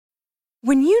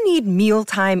When you need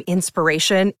mealtime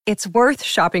inspiration, it's worth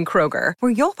shopping Kroger,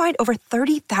 where you'll find over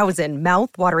 30,000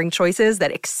 mouth-watering choices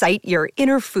that excite your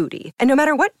inner foodie. And no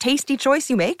matter what tasty choice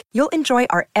you make, you'll enjoy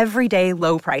our everyday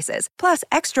low prices, plus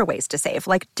extra ways to save,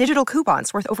 like digital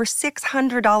coupons worth over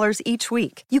 $600 each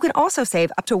week. You can also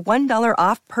save up to $1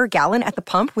 off per gallon at the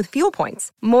pump with fuel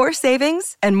points. More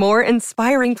savings and more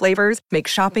inspiring flavors make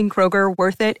shopping Kroger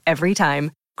worth it every time.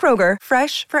 Kroger,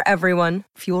 fresh for everyone.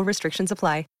 Fuel restrictions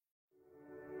apply.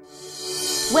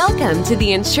 Welcome to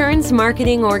the Insurance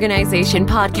Marketing Organization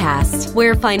podcast,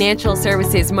 where financial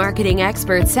services marketing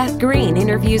expert Seth Green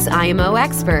interviews IMO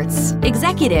experts,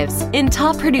 executives, and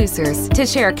top producers to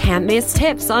share can't-miss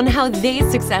tips on how they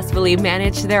successfully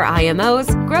manage their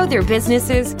IMOs, grow their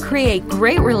businesses, create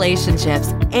great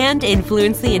relationships, and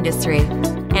influence the industry.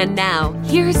 And now,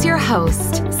 here's your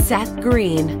host, Seth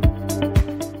Green.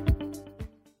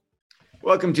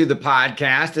 Welcome to the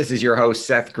podcast. This is your host,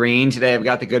 Seth Green. Today, I've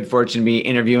got the good fortune to be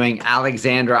interviewing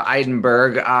Alexandra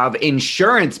Eidenberg of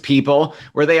Insurance People,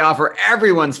 where they offer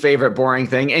everyone's favorite boring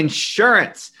thing,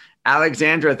 insurance.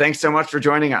 Alexandra, thanks so much for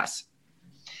joining us.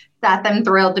 Seth, I'm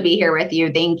thrilled to be here with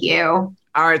you. Thank you. All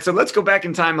right, so let's go back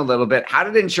in time a little bit. How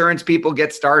did Insurance People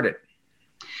get started?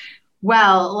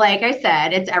 Well, like I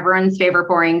said, it's everyone's favorite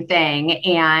boring thing,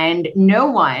 and no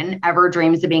one ever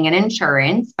dreams of being in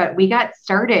insurance, but we got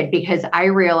started because I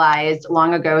realized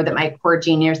long ago that my core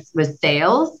genius was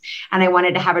sales, and I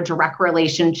wanted to have a direct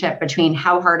relationship between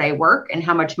how hard I work and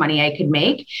how much money I could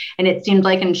make, and it seemed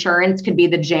like insurance could be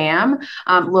the jam.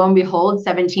 Lo and behold,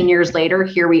 17 years later,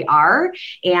 here we are,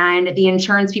 and the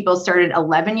Insurance People started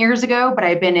 11 years ago, but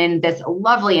I've been in this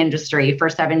lovely industry for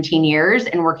 17 years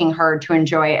and working hard to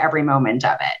enjoy every moment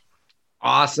of it.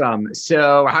 Awesome.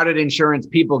 So how did Insurance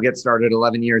People get started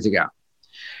 11 years ago?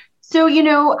 So,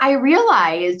 I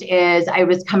realized as I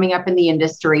was coming up in the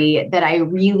industry that I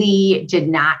really did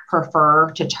not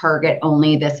prefer to target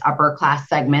only this upper class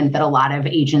segment that a lot of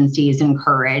agencies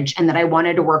encourage, and that I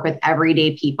wanted to work with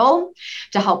everyday people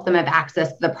to help them have access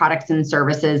to the products and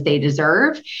services they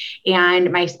deserve. And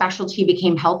my specialty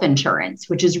became health insurance,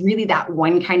 which is really that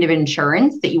one kind of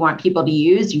insurance that you want people to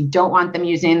use. You don't want them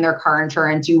using their car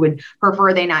insurance. You would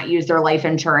prefer they not use their life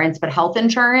insurance, but health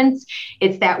insurance,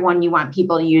 it's that one you want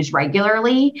people to use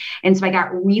regularly. And so I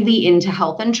got really into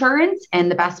health insurance,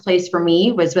 and the best place for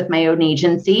me was with my own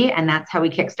agency. And that's how we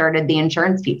kickstarted the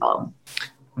Insurance People.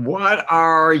 What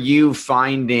are you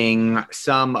finding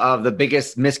some of the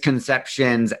biggest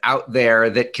misconceptions out there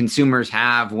that consumers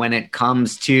have when it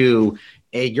comes to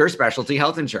your specialty,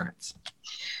 health insurance?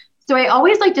 So I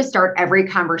always like to start every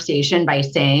conversation by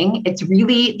saying it's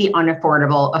really the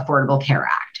unaffordable Affordable Care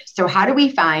Act. So how do we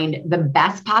find the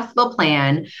best possible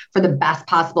plan for the best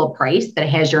possible price that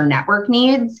has your network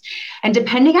needs? And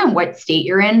depending on what state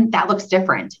you're in, that looks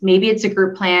different. Maybe it's a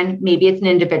group plan, maybe it's an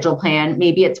individual plan,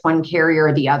 maybe it's one carrier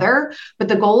or the other, but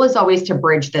the goal is always to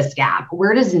bridge this gap.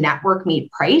 Where does network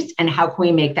meet price, and how can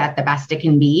we make that the best it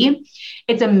can be?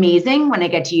 It's amazing when I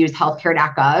get to use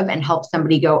healthcare.gov and help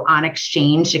somebody go on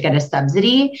exchange to get a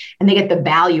subsidy, and they get the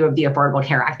value of the Affordable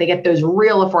Care Act. They get those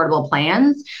real affordable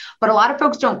plans, but a lot of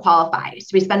folks don't qualify. So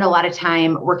we spend a lot of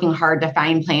time working hard to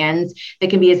find plans that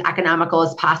can be as economical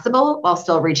as possible while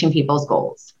still reaching people's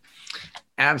goals.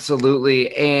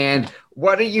 Absolutely. And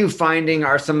what are you finding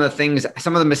are some of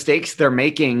the mistakes they're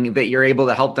making that you're able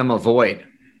to help them avoid?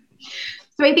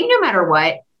 So I think no matter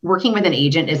what, working with an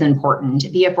agent is important.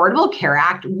 The Affordable Care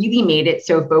Act really made it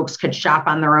so folks could shop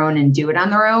on their own and do it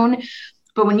on their own.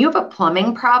 But when you have a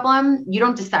plumbing problem, you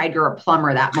don't decide you're a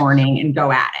plumber that morning and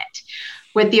go at it.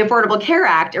 With the Affordable Care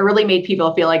Act, it really made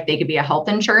people feel like they could be a health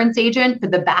insurance agent,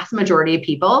 but the vast majority of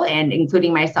people, and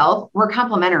including myself, were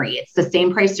complimentary. It's the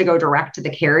same price to go direct to the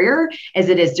carrier as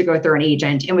it is to go through an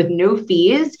agent. And with no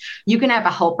fees, you can have a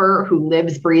helper who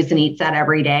lives, breathes, and eats that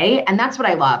every day. And that's what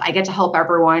I love. I get to help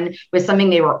everyone with something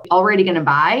they were already going to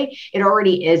buy. It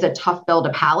already is a tough bill to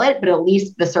palate, but at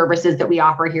least the services that we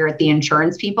offer here at the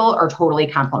Insurance People are totally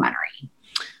complimentary.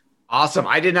 Awesome.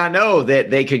 I did not know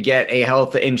that they could get a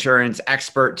health insurance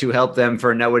expert to help them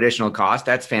for no additional cost.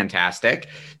 That's fantastic.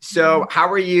 So how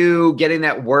are you getting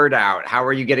that word out? How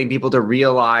are you getting people to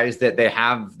realize that they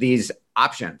have these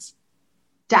options?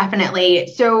 Definitely.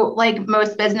 So like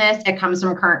most business, it comes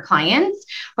from current clients,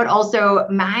 but also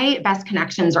my best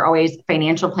connections are always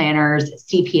financial planners,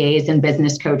 CPAs, and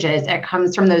business coaches. It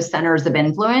comes from those centers of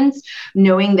influence,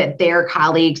 knowing that their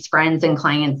colleagues, friends, and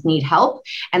clients need help,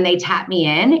 and they tap me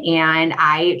in, and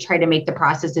I try to make the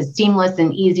process as seamless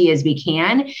and easy as we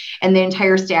can. And the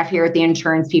entire staff here at the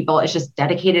Insurance People is just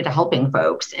dedicated to helping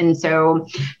folks. And so,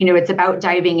 it's about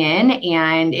diving in,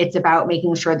 and it's about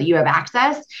making sure that you have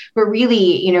access, but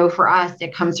really, for us,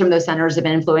 it comes from those centers of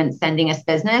influence sending us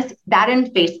business. That in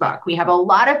Facebook. We have a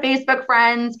lot of Facebook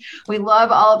friends. We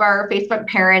love all of our Facebook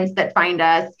parents that find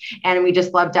us, and we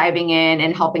just love diving in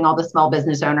and helping all the small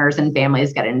business owners and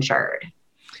families get insured.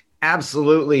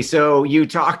 Absolutely. So you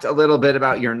talked a little bit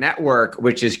about your network,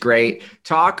 which is great.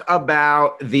 Talk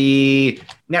about the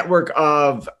network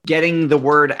of getting the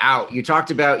word out. You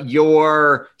talked about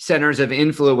your centers of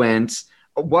influence.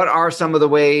 What are some of the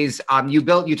ways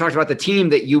you talked about the team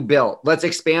that you built. Let's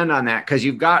expand on that because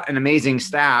you've got an amazing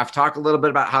staff. Talk a little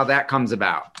bit about how that comes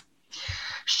about.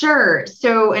 Sure.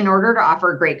 So in order to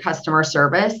offer great customer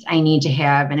service, I need to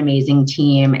have an amazing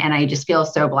team. And I just feel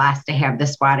so blessed to have the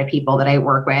squad of people that I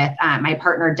work with. My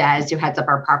partner, Des, who heads up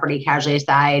our property casualty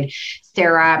side,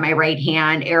 Sarah, my right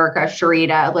hand, Erica,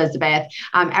 Sharita, Elizabeth,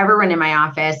 everyone in my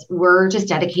office, we're just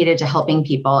dedicated to helping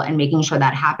people and making sure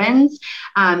that happens.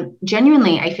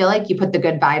 Genuinely, I feel like you put the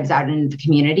good vibes out into the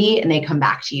community and they come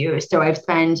back to you. So I've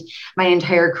spent my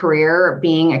entire career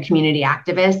being a community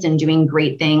activist and doing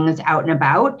great things out and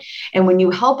about. And when you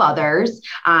help others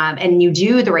and you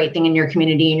do the right thing in your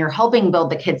community and you're helping build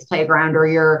the kids' playground, or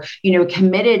you're,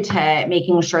 committed to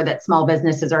making sure that small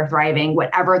businesses are thriving,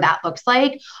 whatever that looks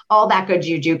like, all that good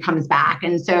juju comes back.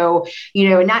 And so,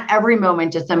 not every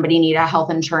moment does somebody need a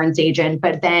health insurance agent,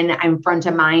 but then I'm front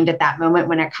of mind at that moment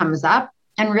when it comes up.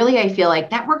 And really, I feel like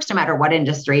that works no matter what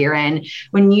industry you're in.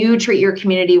 When you treat your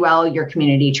community well, your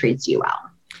community treats you well.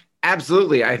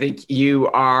 Absolutely. I think you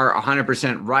are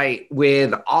 100% right.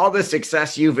 With all the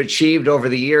success you've achieved over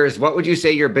the years, what would you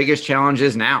say your biggest challenge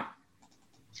is now?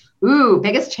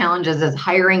 Biggest challenges is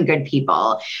hiring good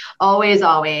people. Always,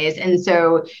 always. And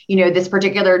so, this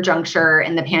particular juncture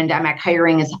in the pandemic,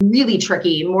 hiring is really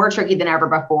tricky, more tricky than ever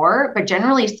before. But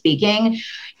generally speaking,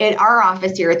 at our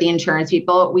office here at the Insurance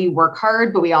People, we work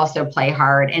hard, but we also play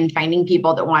hard. And finding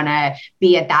people that want to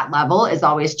be at that level is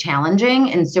always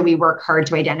challenging. And so we work hard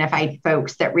to identify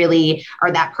folks that really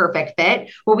are that perfect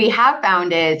fit. What we have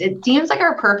found is it seems like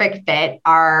our perfect fit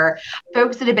are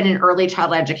folks that have been in early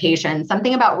childhood education.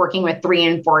 Something about working with 3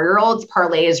 and 4-year-olds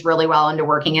parlays really well into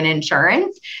working in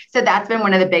insurance. So that's been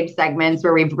one of the big segments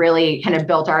where we've really kind of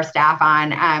built our staff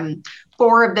on.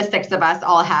 4 of the 6 of us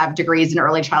all have degrees in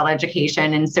early childhood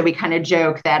education. And so we kind of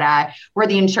joke that we're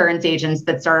the insurance agents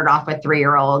that started off with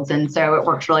 3-year-olds. And so it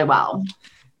works really well.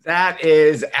 That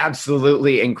is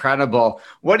absolutely incredible.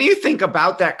 What do you think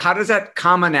about that? How does that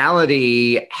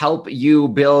commonality help you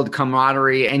build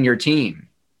camaraderie in your team?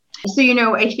 So,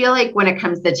 I feel like when it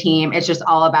comes to the team, it's just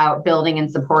all about building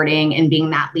and supporting and being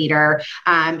that leader.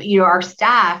 Our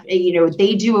staff,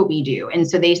 they do what we do. And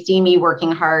so they see me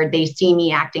working hard, they see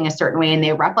me acting a certain way, and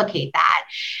they replicate that.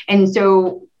 And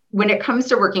so when it comes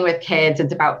to working with kids,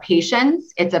 it's about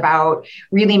patience. It's about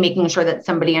really making sure that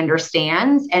somebody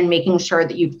understands and making sure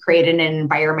that you've created an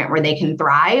environment where they can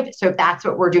thrive. So if that's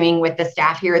what we're doing with the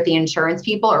staff here at the Insurance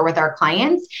People or with our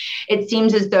clients, it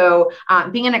seems as though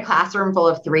being in a classroom full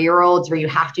of 3-year-olds where you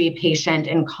have to be patient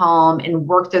and calm and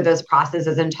work through those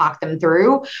processes and talk them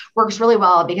through works really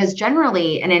well, because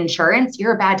generally in insurance,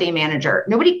 you're a bad day manager.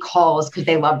 Nobody calls because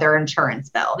they love their insurance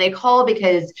bill. They call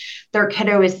because their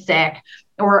kiddo is sick,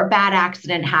 or a bad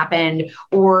accident happened,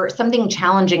 or something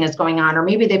challenging is going on, or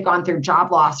maybe they've gone through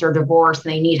job loss or divorce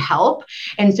and they need help.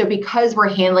 And so because we're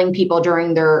handling people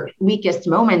during their weakest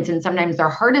moments and sometimes their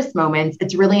hardest moments,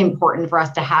 it's really important for us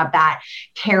to have that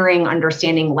caring,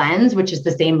 understanding lens, which is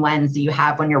the same lens that you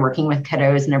have when you're working with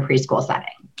kiddos in a preschool setting.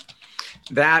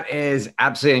 That is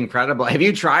absolutely incredible. Have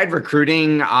you tried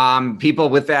recruiting people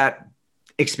with that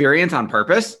experience on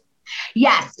purpose?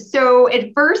 Yes. So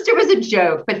at first it was a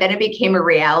joke, but then it became a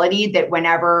reality that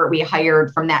whenever we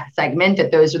hired from that segment,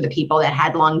 that those are the people that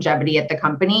had longevity at the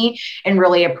company and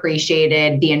really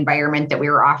appreciated the environment that we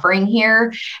were offering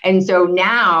here. And so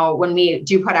now when we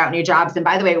do put out new jobs, and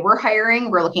by the way, we're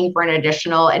looking for an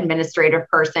additional administrative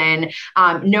person.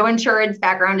 No insurance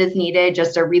background is needed,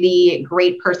 just a really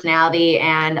great personality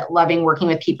and loving working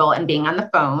with people and being on the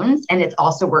phones. And it's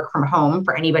also work from home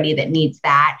for anybody that needs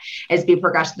that as we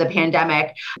progress through the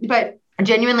pandemic. But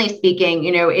genuinely speaking,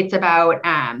 it's about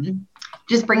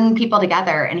just bringing people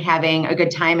together and having a good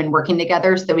time and working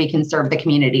together so that we can serve the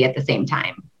community at the same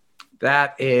time.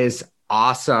 That is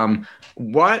awesome.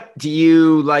 What do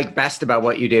you like best about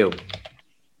what you do?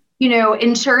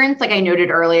 Insurance, like I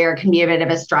noted earlier, can be a bit of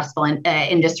a stressful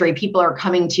industry. People are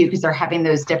coming to because they're having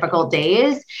those difficult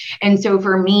days. And so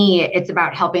for me, it's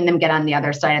about helping them get on the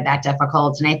other side of that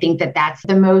difficult. And I think that that's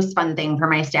the most fun thing for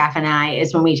my staff and I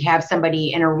is when we have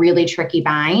somebody in a really tricky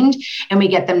bind and we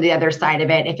get them to the other side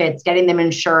of it. If it's getting them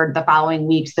insured the following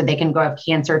week so they can go have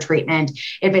cancer treatment,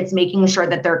 if it's making sure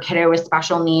that their kiddo with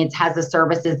special needs has the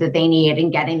services that they need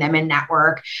and getting them in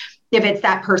network, if it's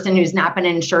that person who's not been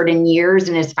insured in years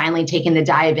and is finally taking the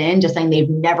dive in, just saying they've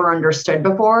never understood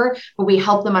before, but we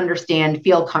help them understand,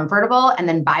 feel comfortable, and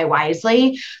then buy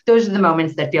wisely. Those are the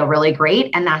moments that feel really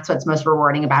great. And that's what's most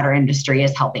rewarding about our industry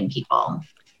is helping people.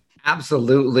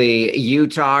 Absolutely. You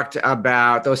talked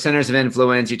about those centers of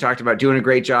influence. You talked about doing a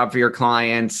great job for your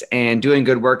clients and doing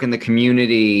good work in the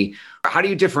community. How do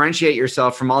you differentiate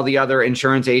yourself from all the other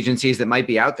insurance agencies that might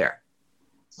be out there?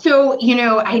 So,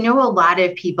 I know a lot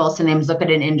of people sometimes look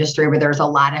at an industry where there's a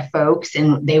lot of folks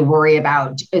and they worry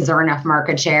about, is there enough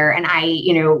market share? And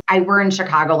we're in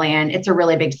Chicagoland. It's a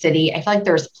really big city. I feel like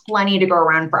there's plenty to go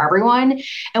around for everyone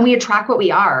and we attract what we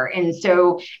are. And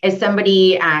so as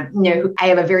somebody, I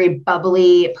have a very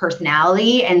bubbly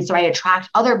personality. And so I attract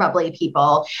other bubbly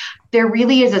people. There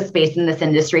really is a space in this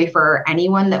industry for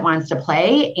anyone that wants to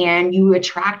play, and you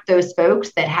attract those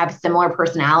folks that have similar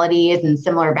personalities and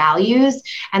similar values,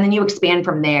 and then you expand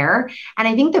from there. And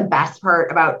I think the best part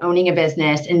about owning a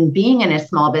business and being in a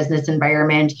small business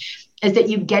environment is that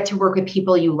you get to work with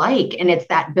people you like. And it's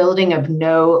that building of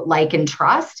know, like, and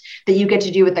trust that you get to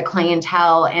do with the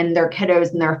clientele and their kiddos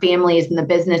and their families and the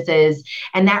businesses.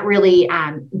 And that really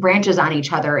branches on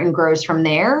each other and grows from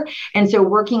there. And so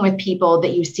working with people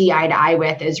that you see eye to eye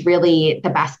with is really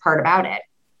the best part about it.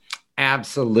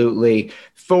 Absolutely.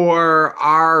 For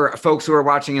our folks who are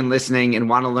watching and listening and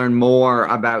want to learn more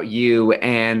about you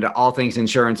and all things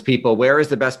insurance people, where is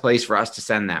the best place for us to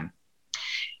send them?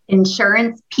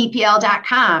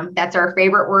 InsurancePPL.com. That's our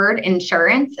favorite word,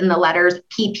 insurance, and the letters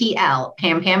PPL,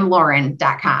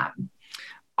 PamPamLauren.com.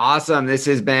 Awesome. This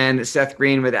has been Seth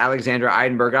Green with Alexandra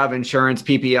Eidenberg of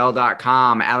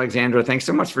InsurancePPL.com. Alexandra, thanks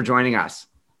so much for joining us.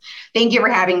 Thank you for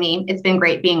having me. It's been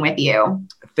great being with you.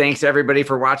 Thanks everybody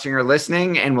for watching or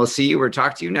listening, and we'll see you or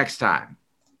talk to you next time.